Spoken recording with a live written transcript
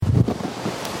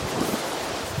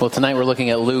Well, tonight we're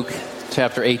looking at Luke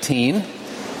chapter 18.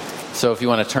 So if you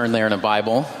want to turn there in a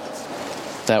Bible,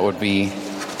 that would be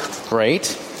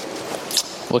great.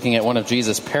 Looking at one of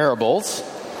Jesus' parables.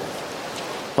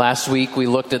 Last week we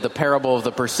looked at the parable of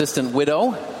the persistent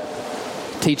widow,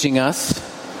 teaching us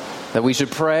that we should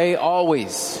pray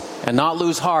always and not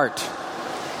lose heart.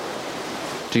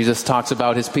 Jesus talks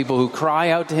about his people who cry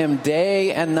out to him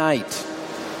day and night.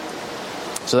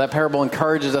 So that parable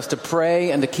encourages us to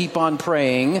pray and to keep on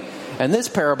praying. And this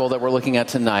parable that we're looking at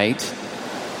tonight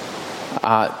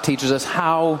teaches us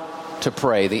how to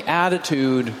pray, the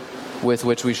attitude with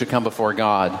which we should come before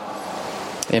God.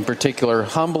 In particular,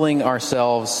 humbling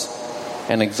ourselves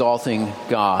and exalting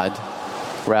God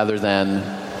rather than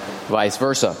vice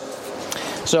versa.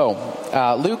 So,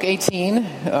 Luke 18,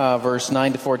 verse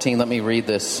 9 to 14, let me read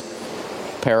this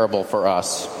parable for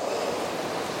us.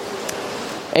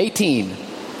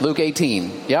 Luke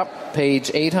 18, yep, page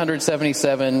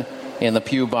 877 in the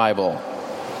Pew Bible.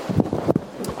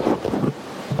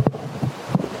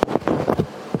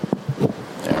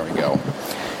 There we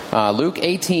go. Luke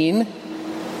 18,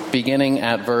 beginning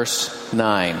at verse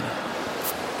 9.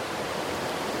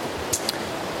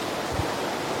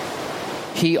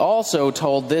 He also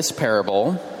told this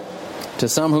parable to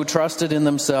some who trusted in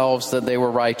themselves that they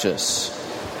were righteous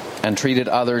and treated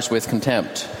others with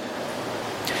contempt.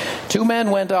 2 men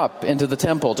went up into the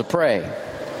temple to pray,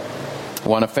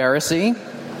 one a Pharisee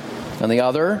and the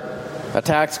other a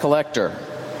tax collector.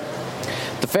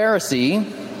 The Pharisee,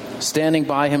 standing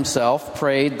by himself,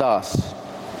 prayed thus: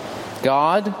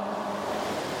 God,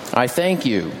 I thank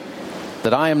you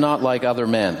that I am not like other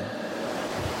men,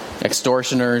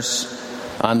 extortioners,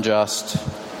 unjust,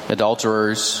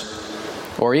 adulterers,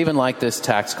 or even like this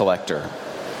tax collector.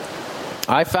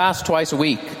 I fast twice a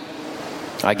week.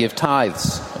 I give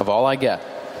tithes of all I get.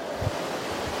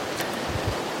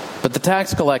 But the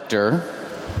tax collector,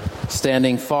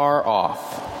 standing far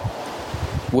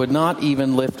off, would not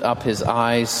even lift up his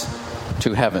eyes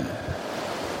to heaven,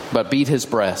 but beat his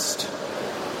breast,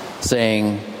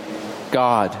 saying,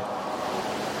 God,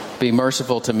 be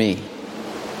merciful to me,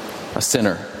 a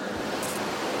sinner.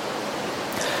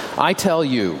 I tell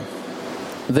you,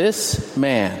 this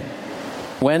man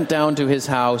went down to his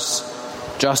house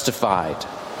justified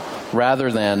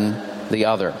rather than the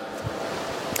other.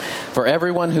 For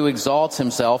everyone who exalts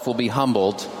himself will be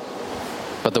humbled,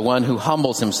 but the one who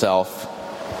humbles himself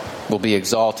will be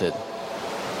exalted.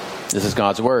 This is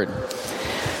God's word.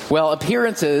 Well,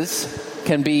 appearances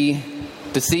can be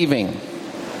deceiving.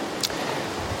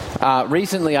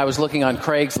 Recently I was looking on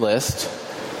Craigslist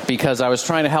because I was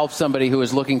trying to help somebody who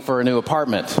was looking for a new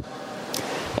apartment.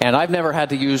 And I've never had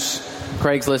to use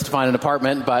Craigslist to find an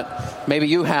apartment, but maybe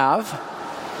you have,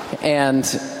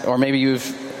 or maybe you've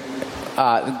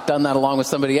done that along with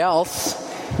somebody else.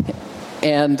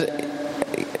 And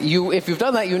if you've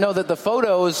done that, you know that the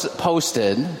photos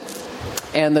posted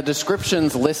and the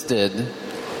descriptions listed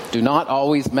do not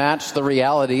always match the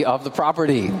reality of the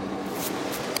property.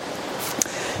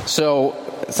 So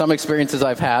some experiences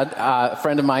I've had, a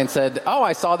friend of mine said, oh,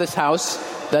 I saw this house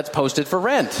that's posted for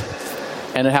rent.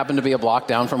 And it happened to be a block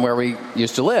down from where we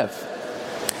used to live.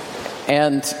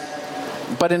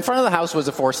 But in front of the house was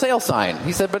a for sale sign.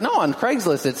 He said, but no, on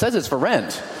Craigslist it says it's for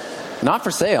rent, not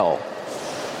for sale.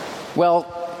 Well,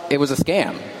 it was a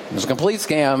scam. It was a complete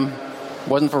scam.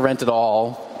 Wasn't for rent at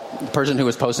all. The person who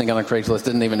was posting it on Craigslist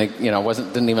didn't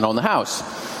even own the house.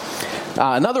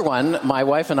 Another one, my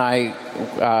wife and I,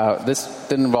 this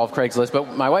didn't involve Craigslist,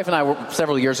 but my wife and I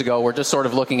several years ago were just sort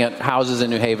of looking at houses in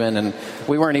New Haven, and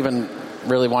we weren't even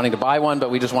really wanting to buy one,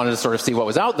 but we just wanted to sort of see what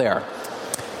was out there.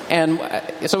 And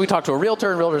so we talked to a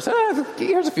realtor, and realtor said,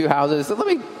 here's a few houses. Let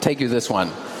me take you this one.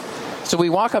 So we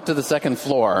walk up to the second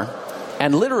floor,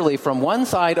 and literally from one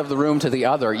side of the room to the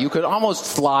other, you could almost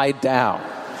slide down.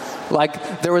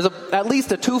 Like there was at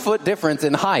least a 2-foot difference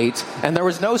in height, and there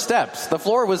was no steps. The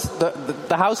floor was,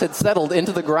 the house had settled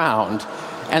into the ground,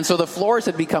 and so the floors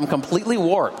had become completely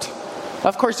warped.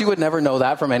 Of course, you would never know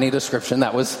that from any description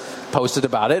that was posted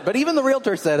about it. But even the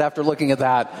realtor said after looking at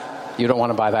that, you don't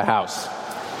want to buy that house.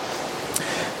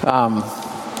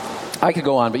 I could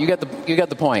go on, but you get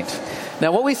the point.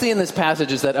 Now, what we see in this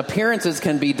passage is that appearances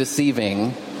can be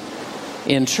deceiving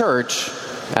in church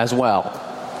as well.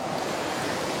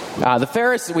 The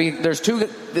Pharisee,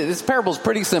 this parable is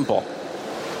pretty simple,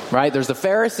 right? There's the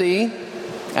Pharisee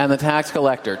and the tax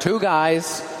collector. 2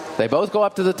 guys, they both go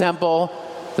up to the temple.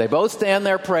 They both stand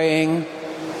there praying.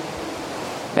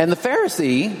 And the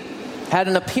Pharisee had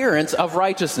an appearance of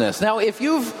righteousness. Now, if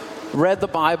you've read the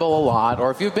Bible a lot,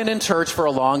 or if you've been in church for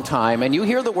a long time, and you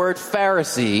hear the word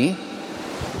Pharisee,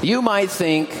 You might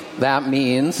think that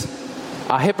means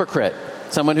a hypocrite,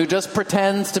 someone who just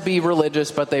pretends to be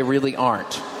religious but they really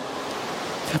aren't.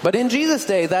 But in Jesus'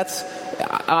 day, that's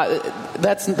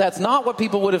not what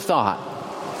people would have thought.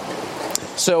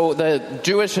 So the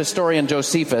Jewish historian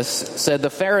Josephus said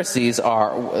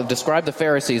described the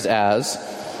Pharisees as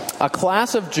a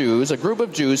class of Jews, a group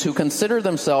of Jews who consider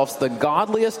themselves the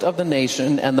godliest of the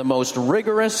nation and the most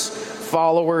rigorous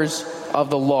followers of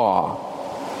the law.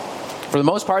 For the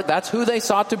most part, that's who they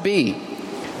sought to be.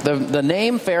 The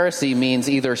name Pharisee means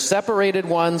either separated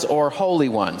ones or holy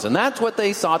ones. And that's what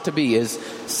they sought to be, is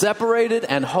separated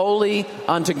and holy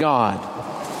unto God.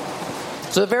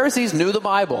 So the Pharisees knew the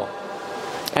Bible,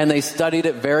 and they studied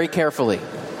it very carefully.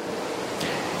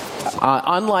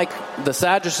 Unlike the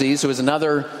Sadducees, who was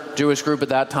another Jewish group at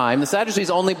that time, the Sadducees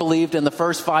only believed in the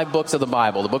first 5 books of the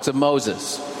Bible, the books of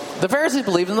Moses. The Pharisees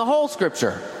believed in the whole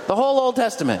Scripture, the whole Old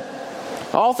Testament,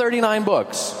 all 39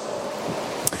 books.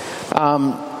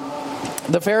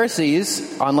 The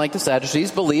Pharisees, unlike the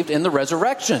Sadducees, believed in the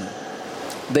resurrection.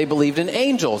 They believed in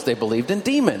angels. They believed in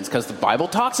demons, because the Bible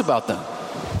talks about them.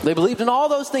 They believed in all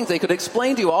those things. They could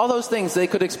explain to you all those things. They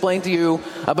could explain to you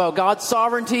about God's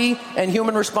sovereignty and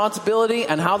human responsibility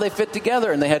and how they fit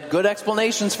together, and they had good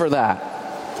explanations for that.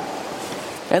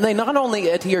 And they not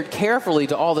only adhered carefully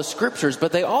to all the Scriptures,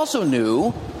 but they also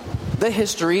knew the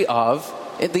history of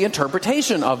the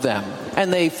interpretation of them.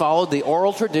 And they followed the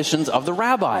oral traditions of the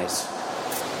rabbis.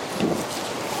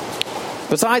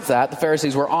 Besides that, the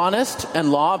Pharisees were honest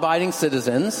and law-abiding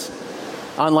citizens,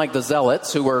 unlike the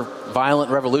Zealots, who were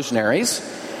violent revolutionaries.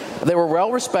 They were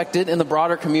well respected in the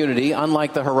broader community,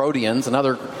 unlike the Herodians,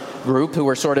 another group who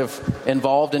were sort of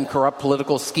involved in corrupt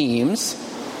political schemes.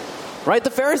 Right?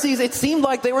 The Pharisees, it seemed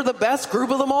like they were the best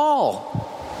group of them all.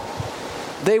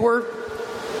 They were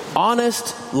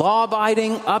honest,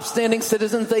 law-abiding, upstanding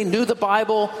citizens. They knew the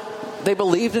Bible. They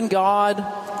believed in God.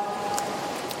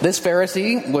 This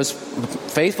Pharisee was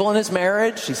faithful in his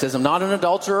marriage. He says, I'm not an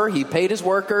adulterer. He paid his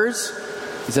workers.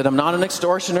 He said, I'm not an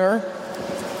extortioner.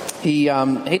 He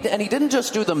didn't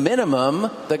just do the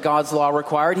minimum that God's law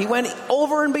required. He went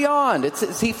over and beyond.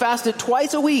 He fasted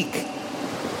twice a week.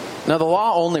 Now, the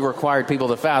law only required people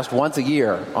to fast once a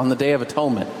year on the Day of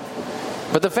Atonement.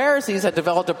 But the Pharisees had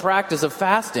developed a practice of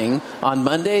fasting on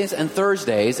Mondays and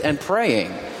Thursdays and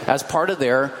praying as part of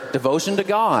their devotion to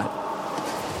God.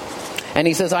 And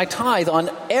he says, I tithe on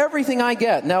everything I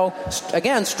get. Now,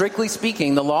 again, strictly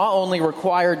speaking, the law only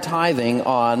required tithing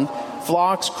on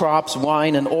flocks, crops,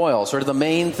 wine, and oil, sort of the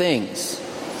main things.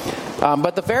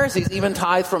 But the Pharisees even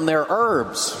tithed from their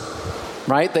herbs,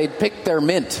 right? They'd pick their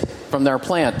mint from their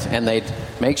plant, and they'd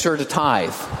make sure to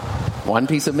tithe 1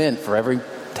 piece of mint for every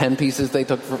 10 pieces they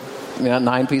took,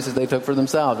 9 pieces they took for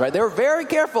themselves, right? They were very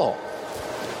careful.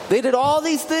 They did all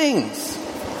these things.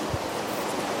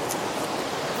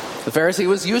 The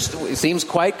Pharisee seems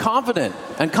quite confident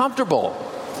and comfortable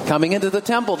coming into the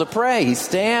temple to pray. He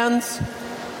stands,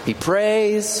 he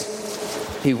prays,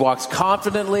 he walks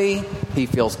confidently, he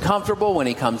feels comfortable when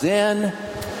he comes in.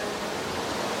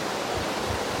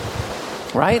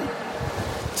 Right?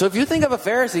 So if you think of a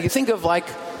Pharisee, you think of like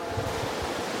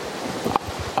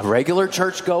a regular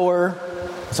churchgoer,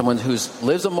 someone who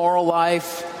lives a moral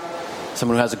life,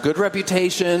 someone who has a good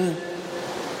reputation,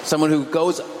 someone who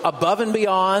goes above and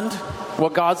beyond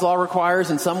what God's law requires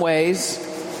in some ways.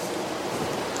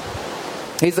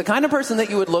 He's the kind of person that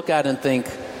you would look at and think,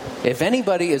 if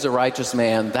anybody is a righteous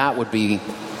man, that would be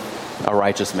a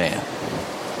righteous man.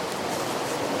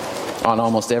 On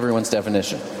almost everyone's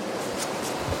definition.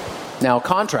 Now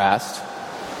contrast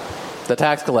the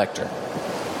tax collector.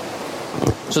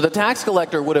 So the tax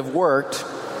collector would have worked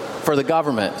for the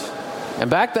government. And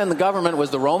back then the government was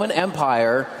the Roman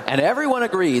Empire, and everyone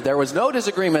agreed, there was no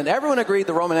disagreement, everyone agreed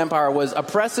the Roman Empire was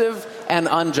oppressive and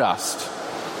unjust.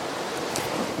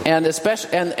 And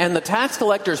the tax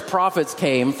collectors' profits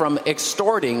came from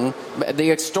extorting,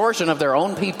 the extortion of their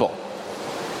own people.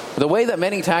 The way that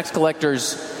many tax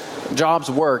collectors'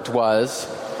 jobs worked was,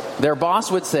 their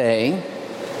boss would say,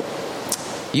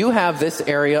 you have this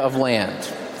area of land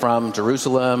from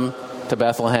Jerusalem to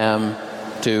Bethlehem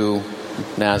to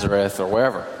Nazareth or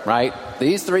wherever, right?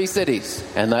 These 3 cities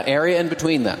and the area in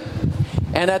between them.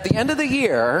 And at the end of the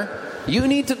year, you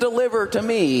need to deliver to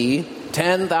me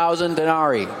 10,000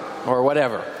 denarii or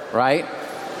whatever, right?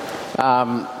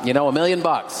 $1 million.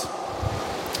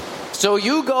 So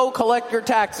you go collect your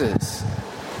taxes,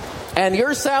 and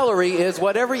your salary is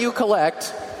whatever you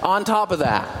collect on top of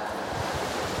that.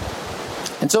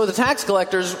 And so the tax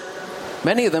collectors,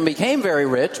 many of them became very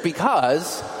rich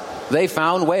because they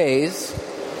found ways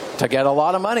to get a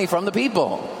lot of money from the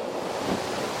people.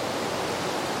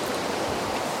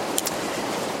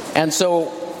 And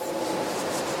so,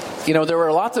 there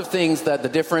were lots of things that the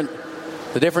different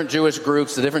Jewish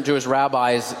groups, the different Jewish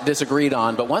rabbis disagreed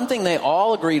on, but one thing they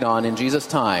all agreed on in Jesus'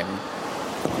 time,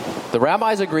 the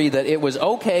rabbis agreed that it was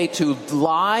okay to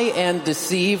lie and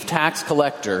deceive tax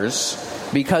collectors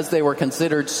because they were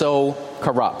considered so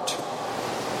corrupt.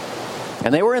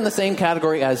 And they were in the same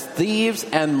category as thieves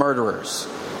and murderers.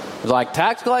 It was like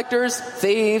tax collectors,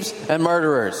 thieves, and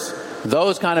murderers.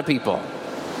 Those kind of people.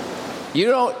 You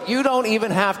don't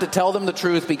even have to tell them the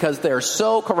truth because they're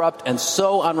so corrupt and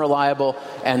so unreliable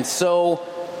and so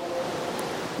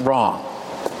wrong.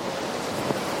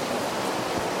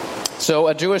 So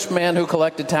a Jewish man who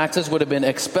collected taxes would have been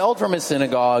expelled from his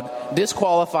synagogue,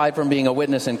 disqualified from being a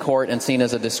witness in court, and seen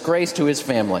as a disgrace to his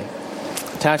family.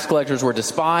 Tax collectors were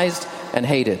despised and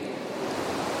hated.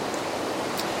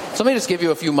 So let me just give you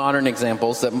a few modern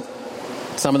examples that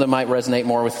some of them might resonate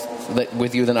more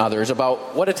with you than others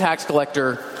about what a tax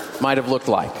collector might have looked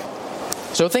like.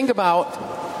 So think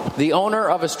about the owner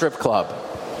of a strip club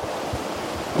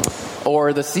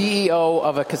or the CEO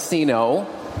of a casino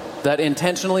that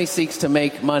intentionally seeks to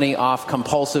make money off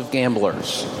compulsive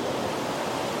gamblers,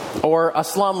 or a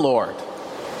slumlord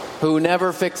who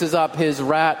never fixes up his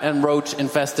rat and roach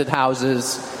infested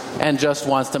houses and just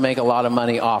wants to make a lot of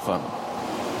money off them,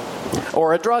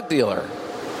 or a drug dealer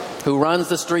who runs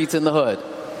the streets in the hood,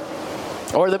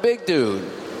 or the big dude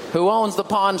who owns the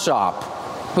pawn shop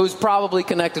who's probably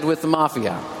connected with the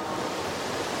mafia.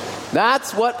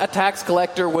 That's what a tax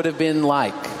collector would have been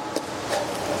like.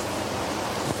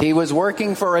 He was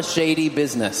working for a shady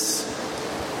business,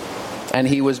 and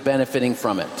he was benefiting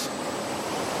from it.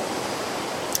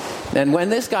 And when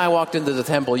this guy walked into the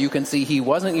temple, you can see he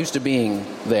wasn't used to being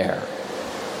there.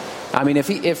 I mean, if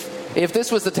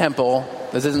this was the temple,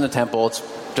 this isn't a temple, it's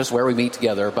just where we meet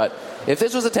together, but if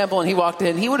this was a temple and he walked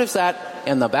in, he would have sat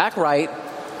in the back right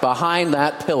behind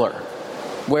that pillar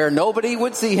where nobody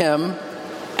would see him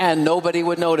and nobody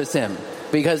would notice him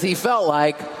because he felt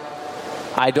like,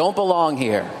 I don't belong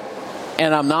here,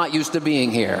 and I'm not used to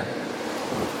being here.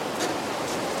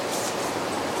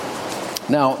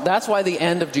 Now, that's why the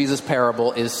end of Jesus'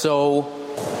 parable is so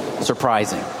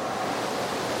surprising.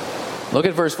 Look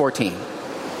at verse 14.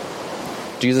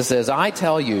 Jesus says, I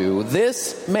tell you,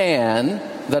 this man,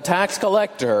 the tax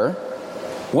collector,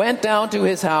 went down to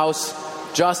his house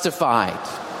justified.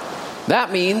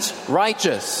 That means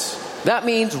righteous. That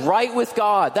means right with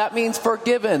God. That means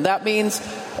forgiven. That means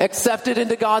accepted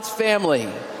into God's family.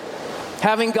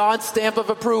 Having God's stamp of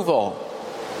approval.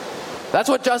 That's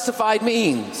what justified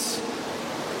means.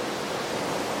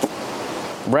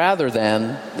 Rather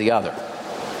than the other.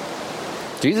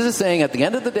 Jesus is saying at the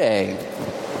end of the day,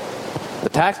 the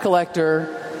tax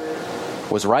collector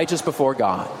was righteous before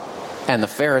God, and the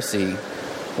Pharisee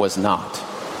was not.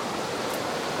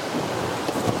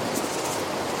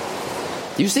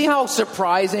 You see how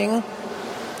surprising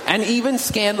and even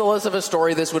scandalous of a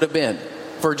story this would have been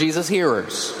for Jesus'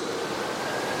 hearers,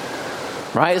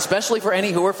 right? Especially for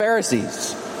any who were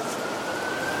Pharisees.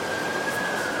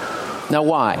 Now,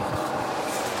 why?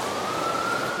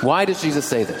 Why does Jesus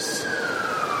say this?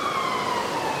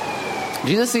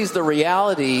 Jesus sees the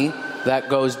reality that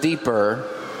goes deeper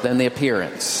than the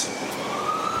appearance.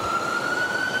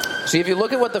 See, if you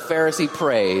look at what the Pharisee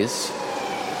prays,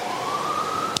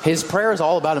 his prayer is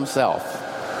all about himself.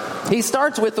 He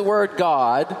starts with the word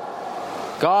God.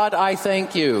 God, I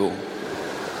thank you.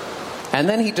 And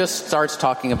then he just starts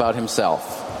talking about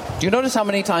himself. Do you notice how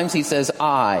many times he says,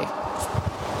 I?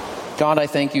 God, I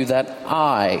thank you that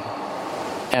I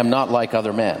am not like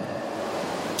other men.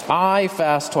 I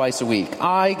fast twice a week.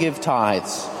 I give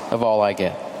tithes of all I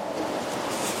get.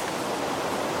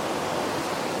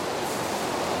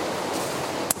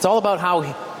 It's all about how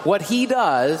what he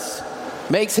does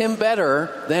makes him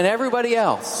better than everybody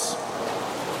else.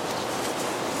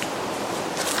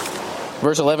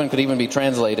 Verse 11 could even be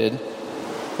translated.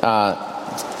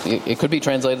 It could be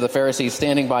translated, the Pharisee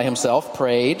standing by himself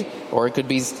prayed, or it could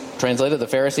be translated, the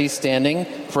Pharisee standing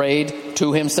prayed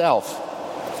to himself.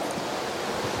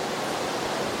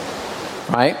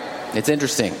 Right? It's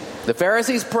interesting. The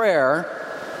Pharisee's prayer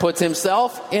puts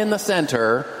himself in the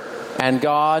center and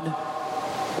God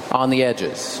on the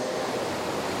edges.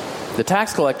 The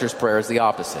tax collector's prayer is the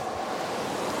opposite.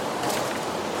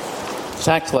 The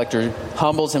tax collector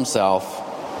humbles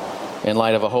himself in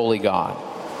light of a holy God.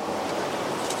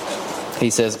 He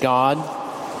says, God,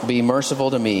 be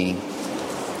merciful to me,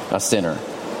 a sinner.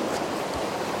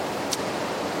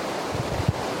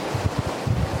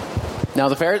 Now,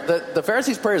 the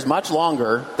Pharisee's prayer is much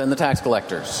longer than the tax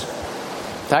collector's.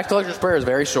 The tax collector's prayer is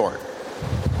very short.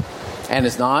 And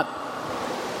it's not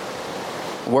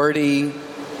wordy.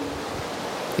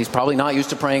 He's probably not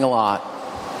used to praying a lot.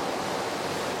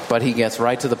 But he gets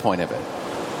right to the point of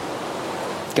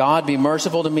it. God, be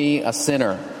merciful to me, a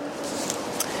sinner.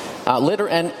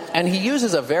 And he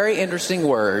uses a very interesting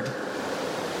word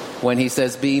when he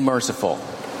says, be merciful.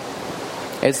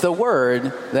 It's the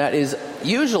word that is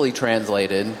usually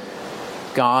translated,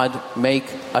 God, make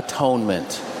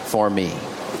atonement for me.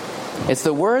 It's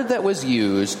the word that was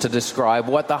used to describe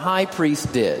what the high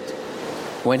priest did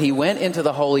when he went into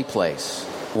the holy place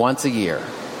once a year.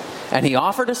 And he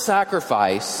offered a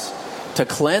sacrifice to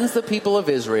cleanse the people of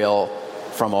Israel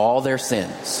from all their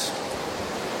sins.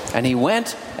 And he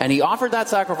went and he offered that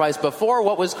sacrifice before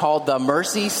what was called the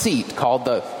mercy seat, called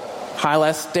the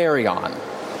hilasterion.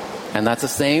 And that's the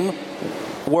same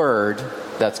word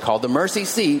that's called the mercy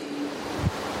seat,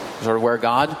 sort of where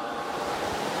God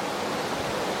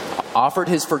offered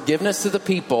his forgiveness to the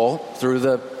people through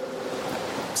the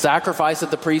sacrifice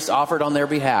that the priest offered on their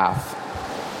behalf.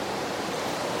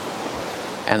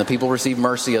 And the people received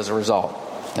mercy as a result.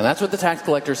 And that's what the tax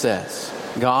collector says.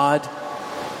 God,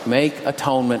 make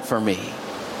atonement for me.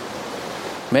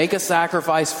 Make a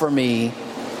sacrifice for me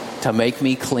to make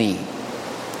me clean.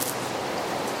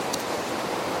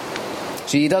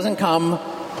 See, he doesn't come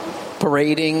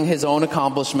parading his own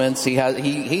accomplishments.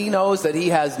 He knows that he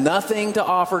has nothing to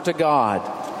offer to God.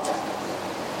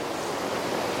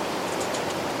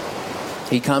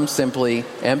 He comes simply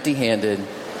empty-handed,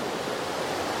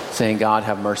 saying, God,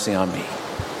 have mercy on me.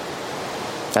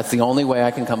 That's the only way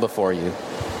I can come before you,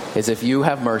 is if you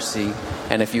have mercy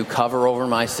and if you cover over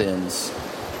my sins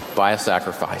by a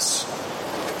sacrifice.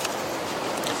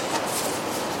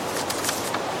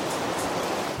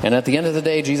 And at the end of the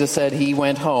day, Jesus said he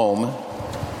went home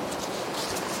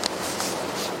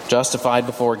justified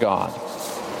before God.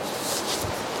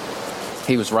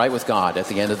 He was right with God at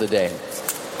the end of the day.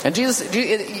 And Jesus,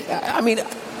 I mean,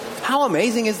 how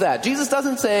amazing is that? Jesus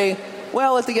doesn't say,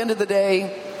 well, at the end of the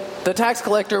day, the tax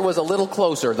collector was a little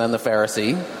closer than the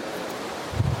Pharisee.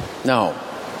 No.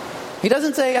 He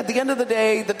doesn't say, at the end of the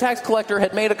day, the tax collector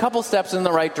had made a couple steps in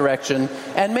the right direction,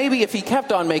 and maybe if he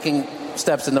kept on making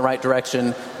steps in the right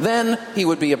direction, then he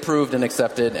would be approved and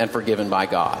accepted and forgiven by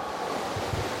God.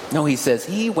 No, he says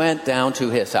he went down to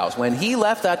his house. When he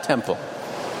left that temple,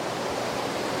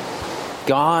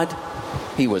 God,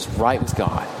 he was right with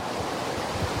God.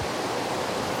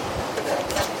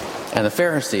 And the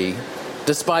Pharisee,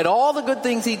 despite all the good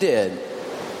things he did,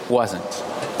 wasn't.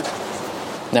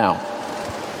 Now,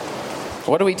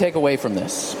 what do we take away from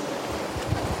this?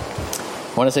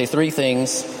 I want to say three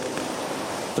things,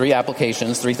 three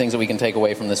applications, three things that we can take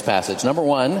away from this passage. Number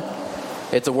one,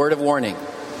 it's a word of warning.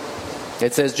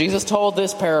 It says, Jesus told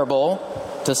this parable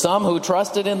to some who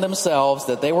trusted in themselves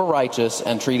that they were righteous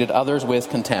and treated others with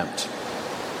contempt.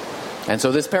 And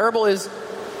so this parable is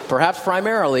perhaps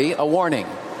primarily a warning.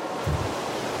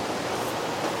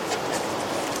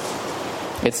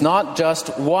 It's not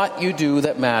just what you do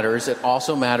that matters, it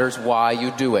also matters why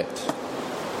you do it.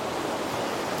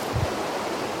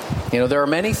 You know, there are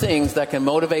many things that can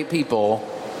motivate people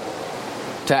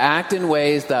to act in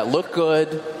ways that look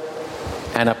good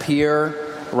and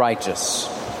appear righteous.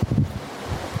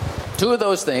 Two of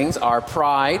those things are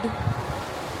pride,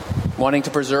 wanting to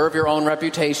preserve your own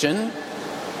reputation,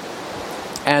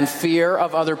 and fear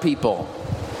of other people,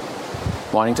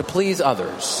 wanting to please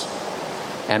others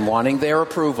and wanting their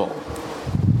approval.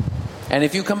 And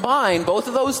if you combine both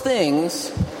of those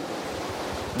things,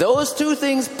 those two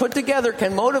things put together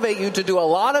can motivate you to do a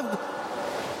lot of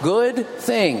good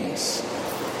things.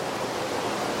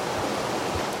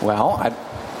 Well,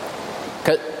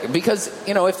 because,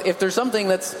 you know, if there's something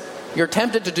that's you're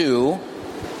tempted to do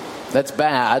that's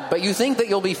bad, but you think that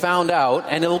you'll be found out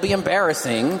and it'll be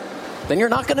embarrassing, then you're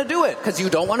not going to do it because you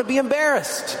don't want to be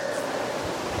embarrassed.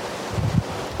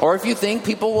 Or if you think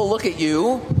people will look at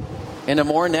you in a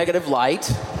more negative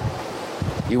light,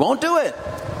 you won't do it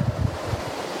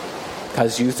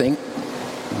because you think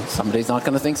somebody's not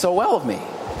going to think so well of me.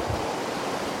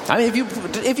 I mean,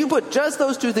 if you put just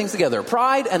those two things together,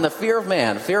 pride and the fear of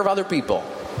man, fear of other people,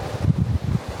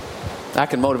 that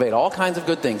can motivate all kinds of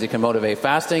good things. It can motivate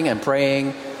fasting and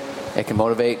praying. It can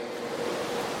motivate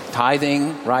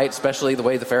tithing, right? Especially the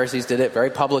way the Pharisees did it, very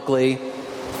publicly,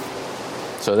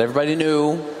 so that everybody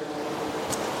knew.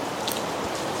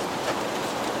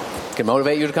 It can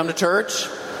motivate you to come to church.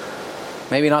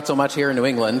 Maybe not so much here in New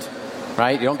England,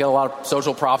 right? You don't get a lot of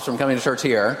social props from coming to church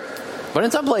here. But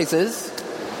in some places,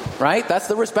 right, that's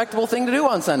the respectable thing to do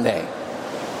on Sunday.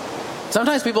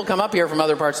 Sometimes people come up here from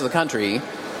other parts of the country,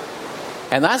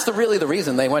 and that's really the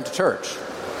reason they went to church.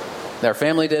 Their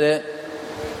family did it,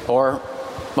 or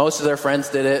most of their friends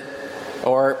did it,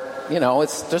 or, it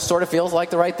just sort of feels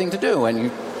like the right thing to do.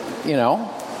 And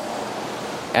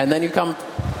and then you come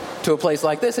to a place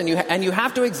like this, and you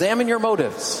have to examine your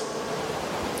motives.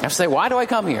 You have to say, why do I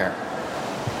come here?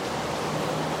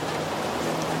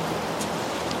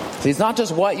 See, it's not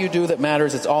just what you do that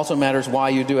matters, it also matters why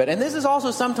you do it. And this is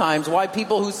also sometimes why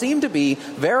people who seem to be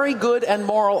very good and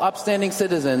moral, upstanding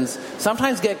citizens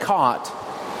sometimes get caught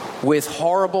with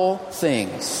horrible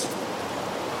things.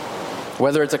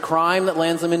 Whether it's a crime that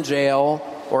lands them in jail,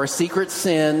 or a secret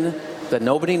sin that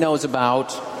nobody knows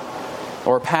about,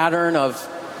 or a pattern of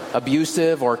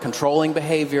abusive or controlling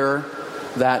behavior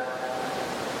that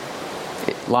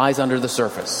lies under the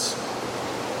surface.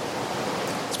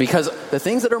 It's because the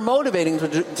things that are motivating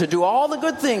to do all the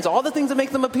good things, all the things that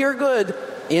make them appear good,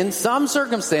 in some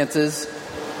circumstances,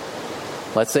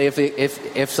 let's say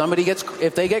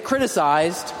if they get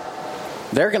criticized,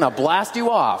 they're going to blast you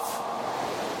off.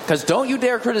 Because don't you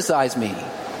dare criticize me.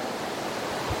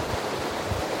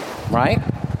 Right?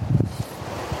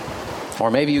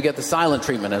 Or maybe you get the silent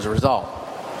treatment as a result.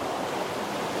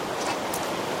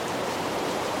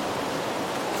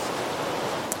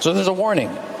 So there's a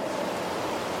warning.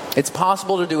 It's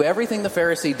possible to do everything the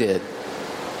Pharisee did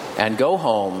and go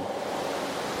home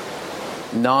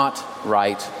not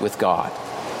right with God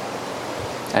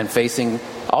and facing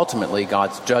ultimately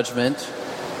God's judgment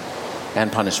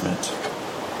and punishment.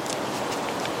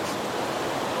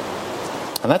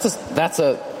 And that's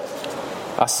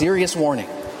a serious warning.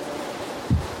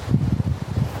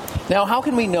 Now, how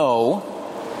can we know?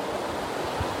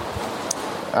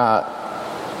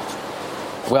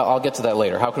 Well, I'll get to that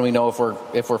later. How can we know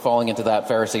if we're falling into that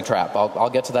Pharisee trap? I'll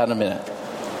get to that in a minute.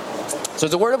 So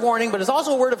it's a word of warning, but it's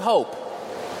also a word of hope.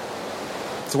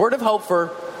 It's a word of hope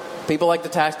for people like the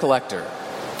tax collector.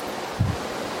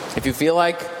 If you feel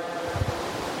like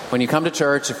when you come to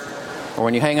church or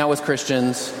when you hang out with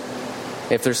Christians,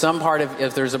 if there's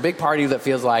a big part of you that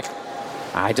feels like,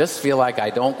 I just feel like I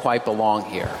don't quite belong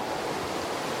here.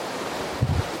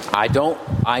 I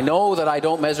know that I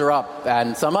don't measure up,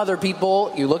 and some other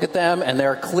people, you look at them and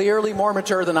they're clearly more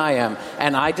mature than I am,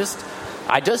 and I just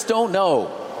don't know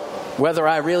whether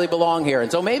I really belong here. And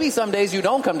so maybe some days you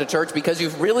don't come to church because you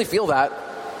really feel that,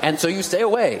 and so you stay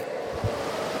away.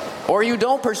 Or you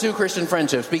don't pursue Christian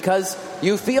friendships because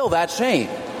you feel that shame.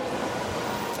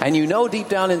 And you know deep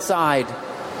down inside,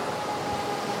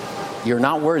 you're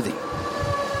not worthy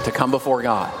to come before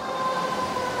God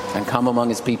and come among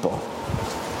His people.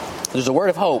 There's a word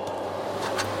of hope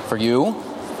for you.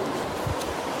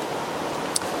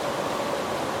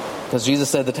 Because Jesus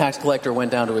said the tax collector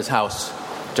went down to his house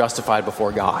justified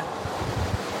before God.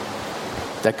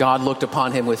 That God looked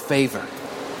upon him with favor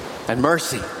and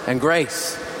mercy and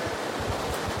grace.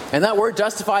 And that word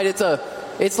justified,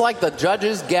 it's like the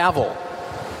judge's gavel,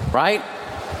 right?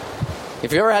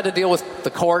 If you ever had to deal with the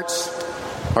courts,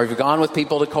 or if you've gone with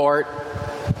people to court,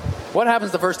 what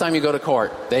happens the first time you go to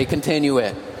court? They continue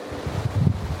it.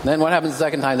 Then what happens the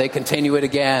second time? They continue it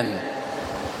again.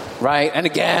 Right? And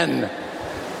again.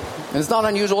 And it's not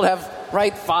unusual to have,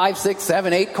 5, 6,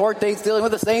 7, 8 court dates dealing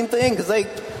with the same thing because they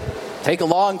take a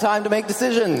long time to make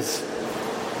decisions.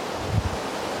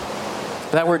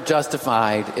 That word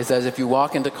justified is as if you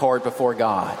walk into court before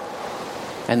God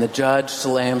and the judge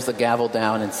slams the gavel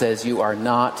down and says, you are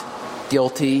not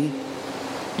guilty.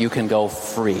 You can go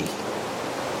free.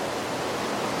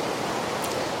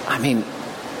 I mean,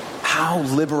 how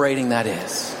liberating that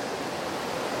is.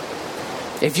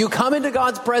 If you come into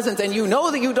God's presence and you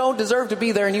know that you don't deserve to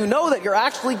be there and you know that you're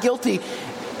actually guilty,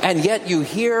 and yet you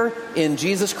hear in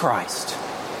Jesus Christ,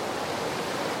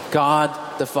 God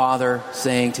the Father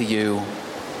saying to you,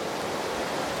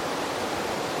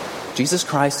 Jesus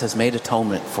Christ has made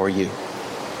atonement for you.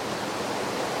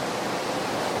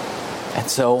 And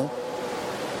so,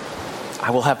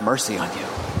 I will have mercy on you.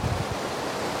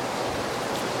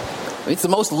 It's the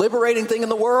most liberating thing in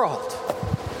the world.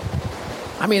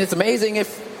 I mean, it's amazing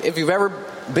if you've ever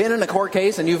been in a court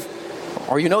case and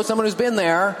or you know someone who's been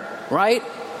there, right?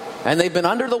 And they've been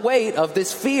under the weight of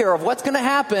this fear of what's going to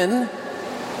happen.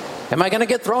 Am I going to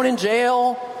get thrown in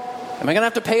jail? Am I going to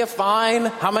have to pay a fine?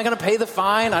 How am I going to pay the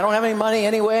fine? I don't have any money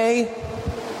anyway.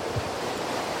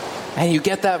 And you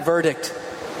get that verdict,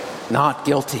 not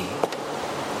guilty.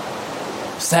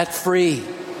 Set free.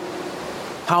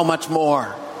 How much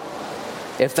more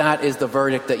if that is the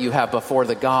verdict that you have before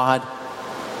the God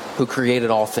who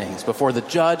created all things, before the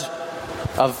judge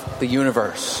of the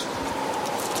universe.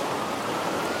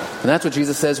 And that's what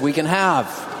Jesus says we can have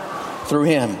through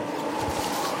Him.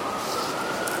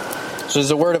 So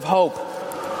there's a word of hope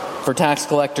for tax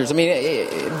collectors. I mean,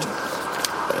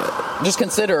 Just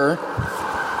consider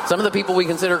some of the people we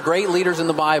consider great leaders in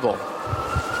the Bible.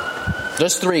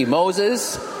 Just 3.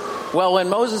 Moses. Well, when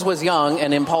Moses was young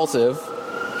and impulsive,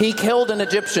 he killed an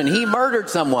Egyptian. He murdered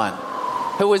someone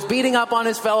who was beating up on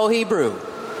his fellow Hebrew.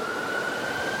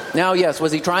 Now, yes,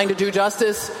 was he trying to do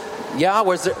justice? Yeah.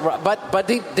 But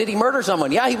did he murder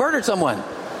someone? Yeah, he murdered someone.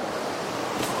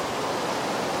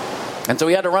 And so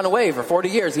he had to run away for 40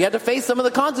 years. He had to face some of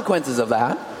the consequences of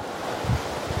that.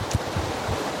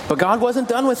 But God wasn't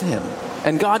done with him.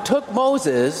 And God took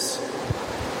Moses,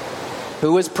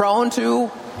 who was prone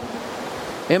to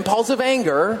impulsive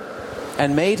anger,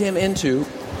 and made him into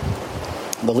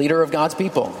the leader of God's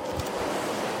people.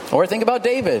 Or think about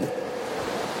David,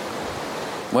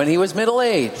 when he was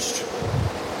middle-aged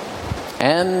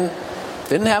and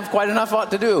didn't have quite enough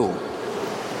to do.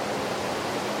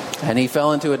 And he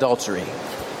fell into adultery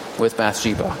with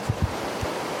Bathsheba.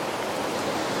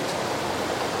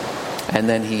 And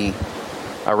then he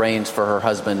arranged for her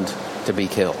husband to be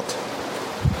killed.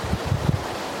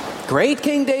 Great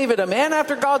King David, a man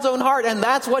after God's own heart, and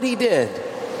that's what he did.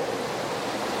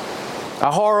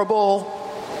 A horrible,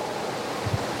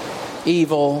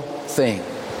 evil thing.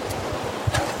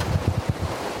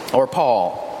 Or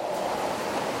Paul,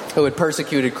 who had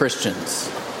persecuted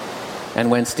Christians. And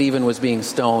when Stephen was being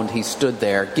stoned, he stood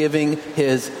there giving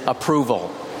his approval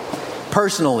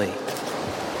personally.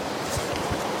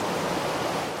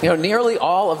 Nearly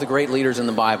all of the great leaders in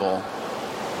the Bible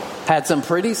had some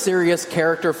pretty serious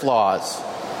character flaws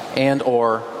and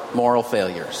or moral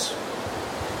failures.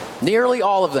 Nearly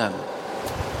all of them.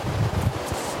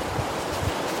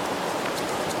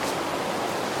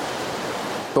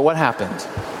 But what happened?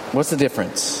 What's the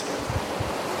difference?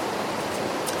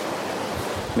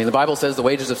 The Bible says the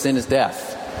wages of sin is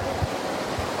death.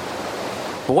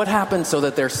 But what happened so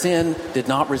that their sin did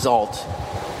not result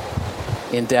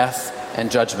in death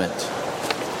and judgment?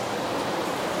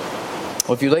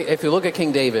 Well, if you look at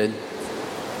King David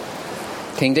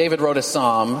wrote a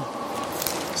psalm,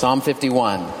 Psalm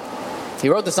 51. He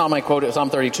wrote the psalm I quoted, Psalm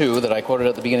 32, that I quoted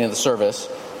at the beginning of the service.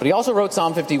 But he also wrote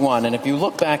Psalm 51. And if you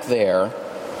look back there,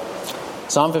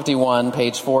 Psalm 51,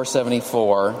 page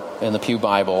 474 in the Pew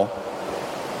Bible,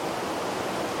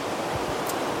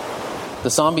 the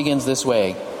psalm begins this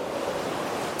way.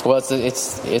 Well,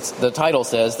 it's the title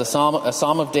says, a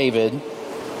psalm of David,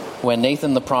 when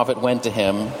Nathan the prophet went to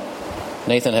him.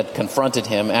 Nathan had confronted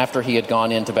him after he had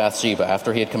gone into Bathsheba,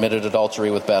 after he had committed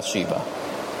adultery with Bathsheba.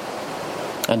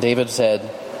 And David said,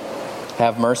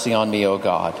 "Have mercy on me, O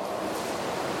God,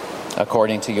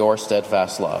 according to your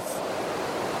steadfast love.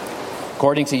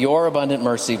 According to your abundant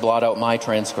mercy, blot out my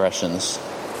transgressions.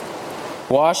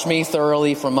 Wash me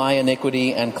thoroughly from my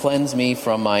iniquity and cleanse me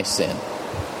from my sin."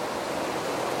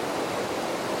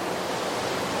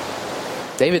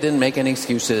 David didn't make any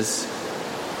excuses.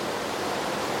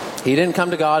 He didn't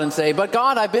come to God and say, "But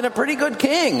God, I've been a pretty good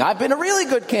king. I've been a really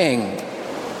good king.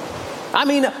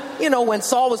 When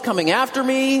Saul was coming after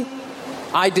me,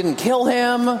 I didn't kill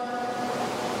him.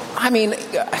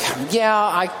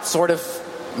 I sort of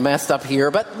messed up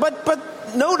here, but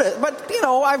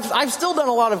I've still done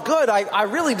a lot of good. I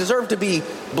really deserve to be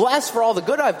blessed for all the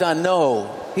good I've done." No,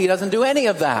 he doesn't do any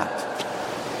of that.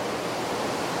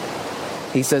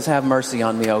 He says, "Have mercy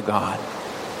on me, O God,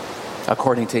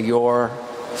 according to your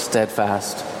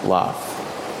steadfast love."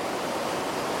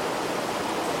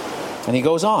 And he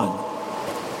goes on.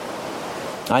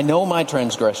 "I know my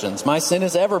transgressions. My sin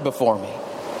is ever before me.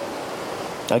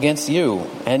 Against you,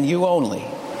 and you only,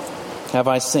 have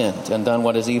I sinned and done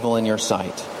what is evil in your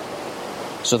sight,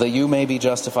 so that you may be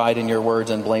justified in your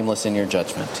words and blameless in your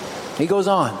judgment." He goes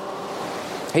on.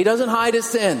 He doesn't hide his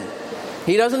sin.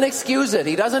 He doesn't excuse it.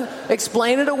 He doesn't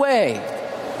explain it away.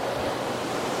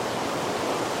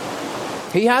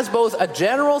 He has both a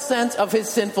general sense of his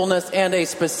sinfulness and a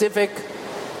specific,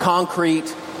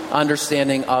 concrete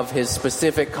understanding of his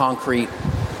specific, concrete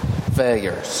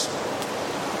failures.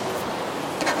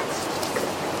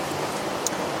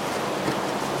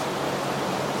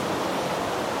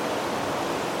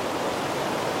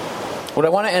 What I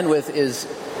want to end with is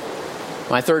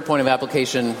my third point of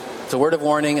application. It's a word of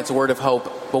warning, it's a word of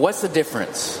hope. But what's the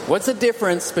difference? What's the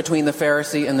difference between the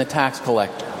Pharisee and the tax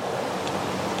collector?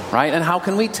 Right? And how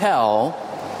can we tell?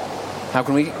 How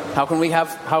can we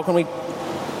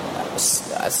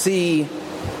see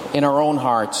in our own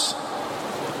hearts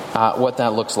what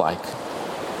that looks like?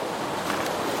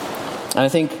 And I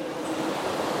think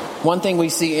one thing we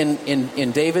see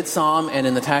in David's psalm and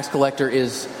in the tax collector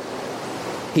is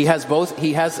he has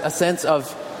a sense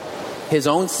of his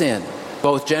own sin,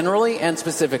 both generally and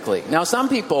specifically. Now, some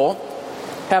people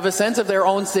have a sense of their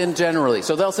own sin generally.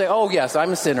 So they'll say, "Oh, yes,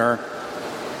 I'm a sinner.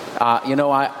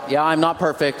 I'm not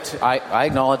perfect. I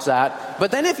acknowledge that.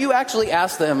 But then if you actually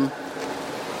ask them,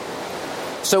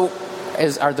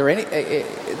 are there any?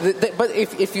 But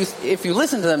if you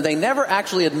listen to them, they never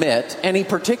actually admit any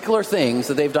particular things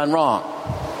that they've done wrong.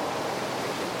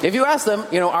 If you ask them,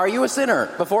 are you a sinner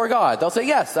before God? They'll say,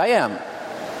 yes, I am.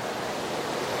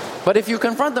 But if you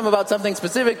confront them about something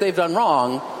specific they've done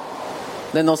wrong,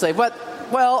 then they'll say,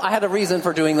 I had a reason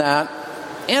for doing that,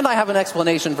 and I have an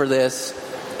explanation for this,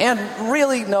 and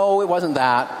really, no, it wasn't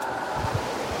that.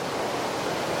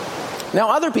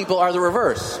 Now, other people are the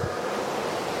reverse.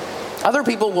 Other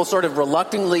people will sort of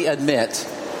reluctantly admit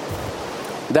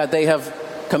that they have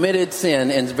committed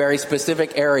sin in very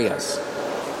specific areas.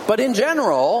 But in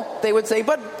general, they would say,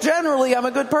 but generally I'm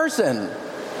a good person.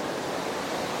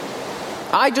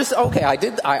 I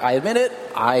admit it,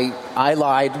 I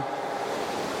lied.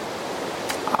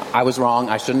 I was wrong,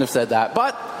 I shouldn't have said that,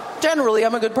 but generally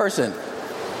I'm a good person.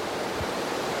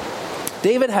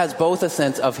 David has both a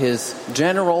sense of his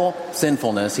general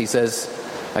sinfulness. He says,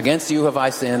 against you have I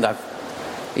sinned,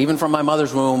 even from my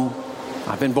mother's womb,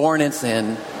 I've been born in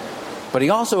sin. But he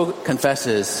also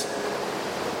confesses,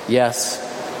 yes,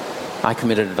 I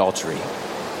committed adultery.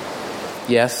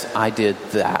 Yes, I did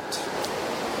that.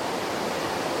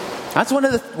 That's one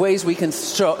of the ways we can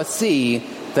see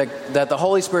that the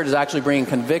Holy Spirit is actually bringing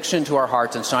conviction to our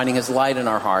hearts and shining His light in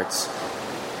our hearts,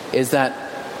 is that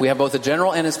we have both a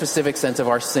general and a specific sense of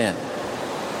our sin.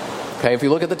 Okay, if you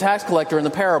look at the tax collector in the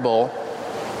parable,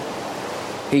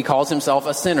 he calls himself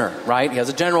a sinner, right? He has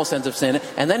a general sense of sin.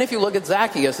 And then if you look at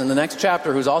Zacchaeus in the next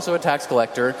chapter, who's also a tax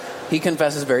collector, he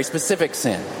confesses very specific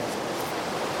sin.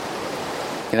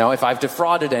 If I've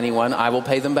defrauded anyone, I will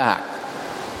pay them back.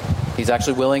 He's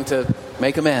actually willing to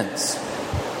make amends.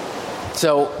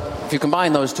 So if you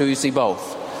combine those two, you see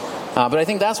both. But I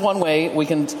think that's one way we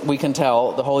can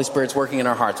tell the Holy Spirit's working in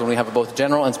our hearts, when we have both a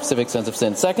general and specific sense of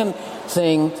sin. Second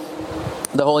thing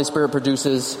the Holy Spirit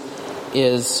produces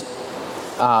is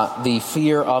the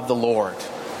fear of the Lord.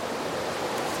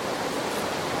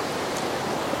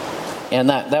 And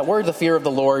that word, the fear of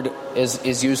the Lord,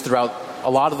 is used throughout a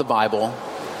lot of the Bible.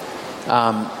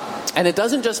 And it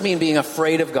doesn't just mean being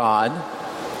afraid of God,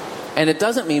 and it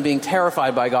doesn't mean being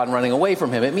terrified by God and running away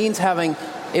from Him. It means having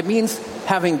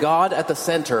God at the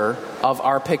center of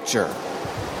our picture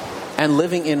and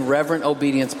living in reverent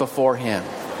obedience before Him.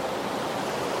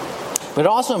 But it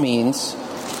also means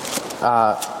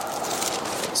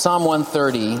Psalm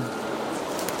 130,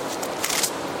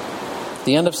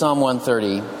 the end of Psalm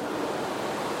 130,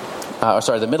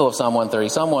 the middle of Psalm 130,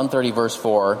 Psalm 130 verse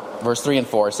 3 and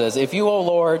 4 says, if you, O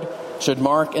Lord, should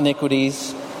mark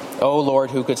iniquities, O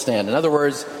Lord, who could stand? In other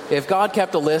words, if God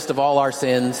kept a list of all our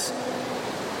sins,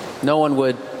 no one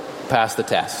would pass the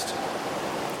test.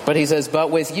 But he says,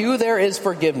 but with you there is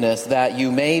forgiveness, that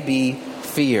you may be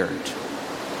feared.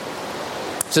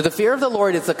 So the fear of the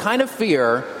Lord is the kind of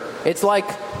fear, it's like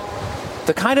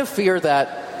the kind of fear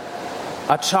that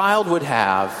a child would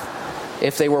have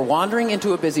if they were wandering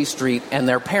into a busy street and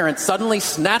their parents suddenly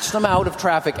snatched them out of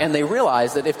traffic, and they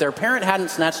realized that if their parent hadn't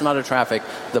snatched them out of traffic,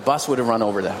 the bus would have run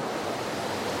over them.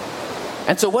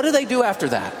 And so what do they do after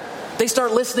that? They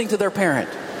start listening to their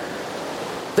parent.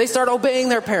 They start obeying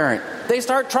their parent. They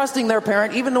start trusting their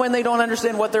parent even when they don't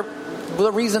understand what the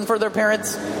reason for their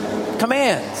parents'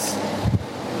 commands.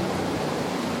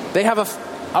 They have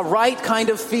a right kind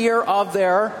of fear of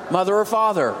their mother or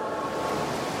father.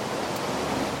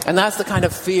 And that's the kind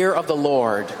of fear of the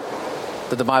Lord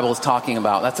that the Bible is talking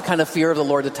about. That's the kind of fear of the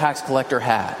Lord the tax collector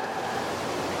had.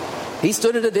 He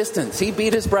stood at a distance. He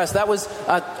beat his breast. That was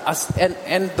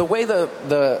and the way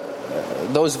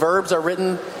those verbs are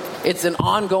written, it's an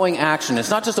ongoing action. It's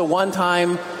not just a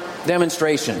one-time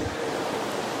demonstration,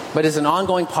 but it's an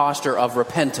ongoing posture of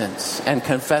repentance and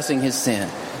confessing his sin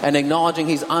and acknowledging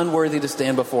he's unworthy to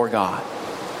stand before God.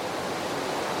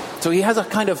 So he has a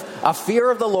kind of a fear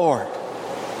of the Lord,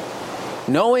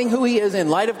 knowing who he is in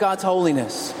light of God's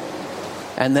holiness,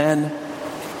 and then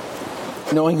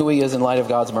knowing who he is in light of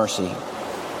God's mercy.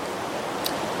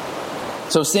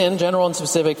 So sin, general and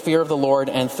specific, fear of the Lord.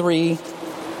 And 3,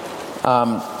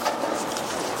 our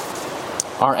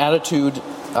attitude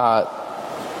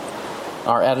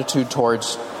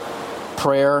towards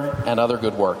prayer and other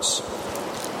good works.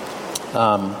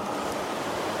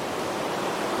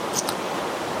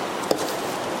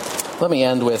 Let me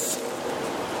end with,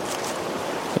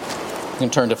 you can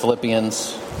turn to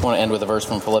Philippians. I want to end with a verse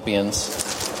from Philippians.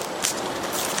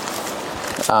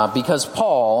 Because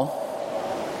Paul,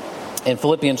 in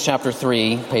Philippians chapter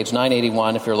 3, page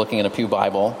 981, if you're looking in a Pew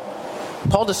Bible,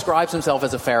 Paul describes himself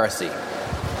as a Pharisee.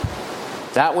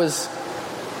 That was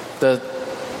the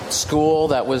school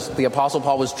that the Apostle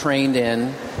Paul was trained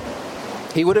in,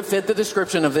 he would have fit the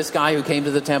description of this guy who came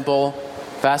to the temple,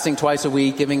 fasting twice a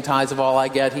week, giving tithes of all I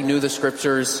get. He knew the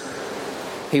scriptures.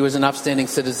 He was an upstanding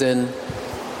citizen.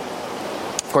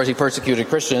 Of course, he persecuted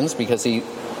Christians because he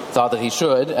thought that he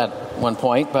should at one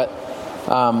point. But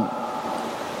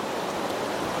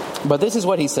this is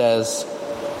what he says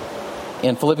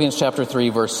in Philippians chapter 3,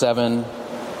 verse 7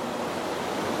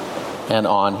 and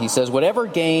on. He says, whatever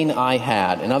gain I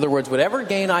had, in other words, whatever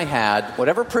gain I had,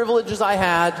 whatever privileges I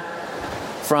had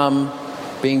from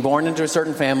being born into a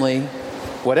certain family,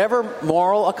 whatever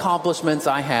moral accomplishments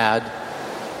I had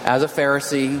as a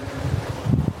Pharisee,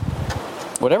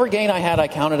 whatever gain I had, I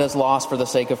counted as loss for the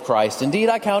sake of Christ. Indeed,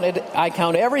 I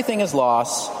count everything as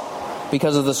loss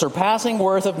because of the surpassing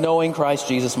worth of knowing Christ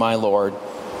Jesus my Lord.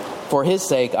 For his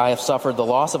sake I have suffered the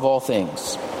loss of all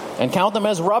things, and count them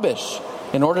as rubbish,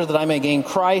 in order that I may gain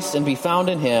Christ and be found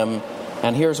in him.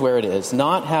 And here's where it is: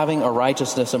 not having a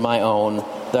righteousness of my own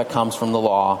that comes from the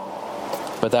law,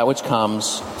 but that which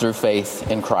comes through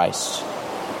faith in Christ,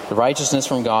 the righteousness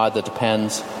from God that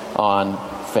depends on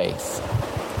faith.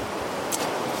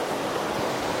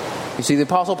 You see, the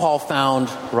Apostle Paul found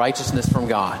righteousness from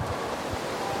God,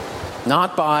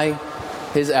 not by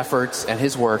his efforts and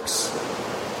his works,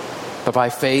 but by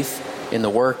faith in the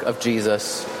work of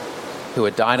Jesus, who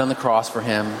had died on the cross for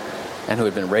him and who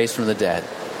had been raised from the dead.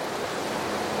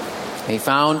 He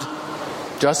found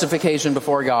justification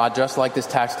before God just like this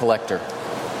tax collector.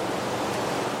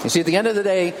 You see, at the end of the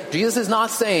day, Jesus is not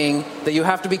saying that you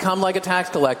have to become like a tax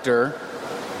collector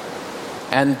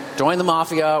and join the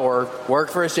mafia or work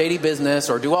for a shady business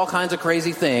or do all kinds of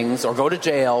crazy things or go to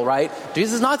jail, right?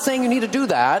 Jesus is not saying you need to do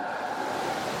that.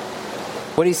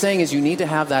 What he's saying is you need to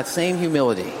have that same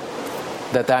humility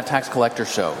that tax collector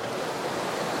showed.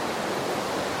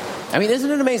 I mean, isn't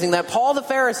it amazing that Paul the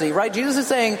Pharisee, right? Jesus is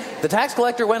saying the tax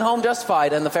collector went home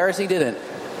justified and the Pharisee didn't.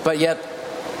 But yet,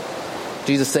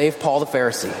 Jesus saved Paul the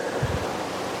Pharisee,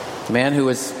 a man who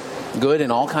was good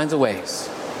in all kinds of ways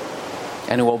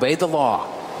and who obeyed the law.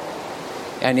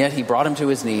 And yet he brought him to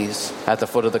his knees at the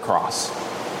foot of the cross.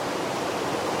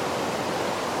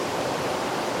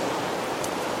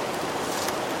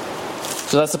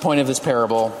 So that's the point of this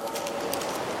parable.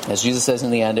 As Jesus says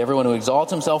in the end, everyone who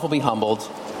exalts himself will be humbled,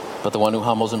 but the one who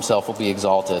humbles himself will be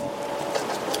exalted.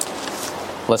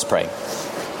 Let's pray.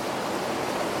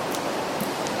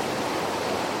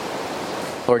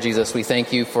 Lord Jesus, we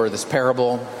thank you for this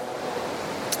parable.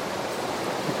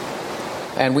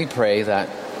 And we pray that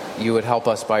you would help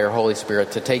us by your Holy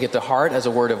Spirit to take it to heart as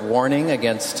a word of warning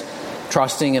against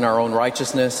trusting in our own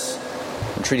righteousness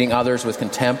and treating others with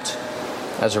contempt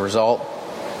as a result.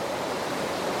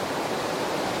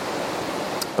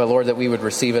 But Lord, that we would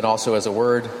receive it also as a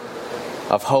word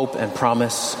of hope and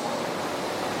promise.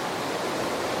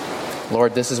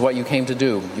 Lord, this is what you came to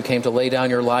do. You came to lay down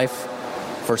your life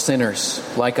for sinners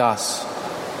like us.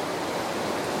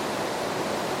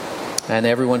 And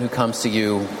everyone who comes to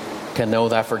you can know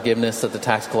that forgiveness that the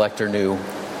tax collector knew.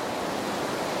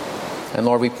 And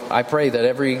Lord, I pray that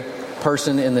every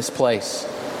person in this place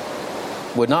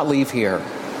would not leave here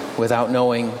without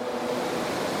knowing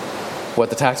what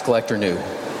the tax collector knew: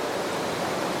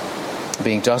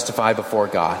 being justified before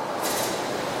God.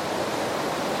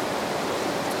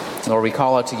 Lord, we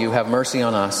call out to you, have mercy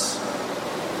on us,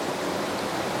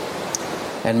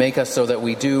 and make us so that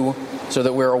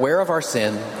we're aware of our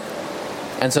sin,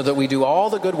 and so that we do all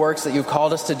the good works that you've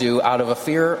called us to do out of a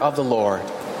fear of the Lord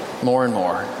more and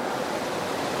more.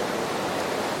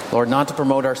 Lord, not to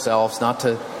promote ourselves, not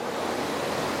to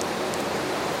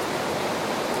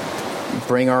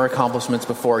bring our accomplishments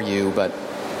before you, but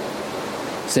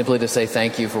simply to say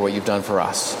thank you for what you've done for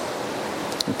us.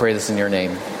 We pray this in your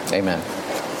name. Amen.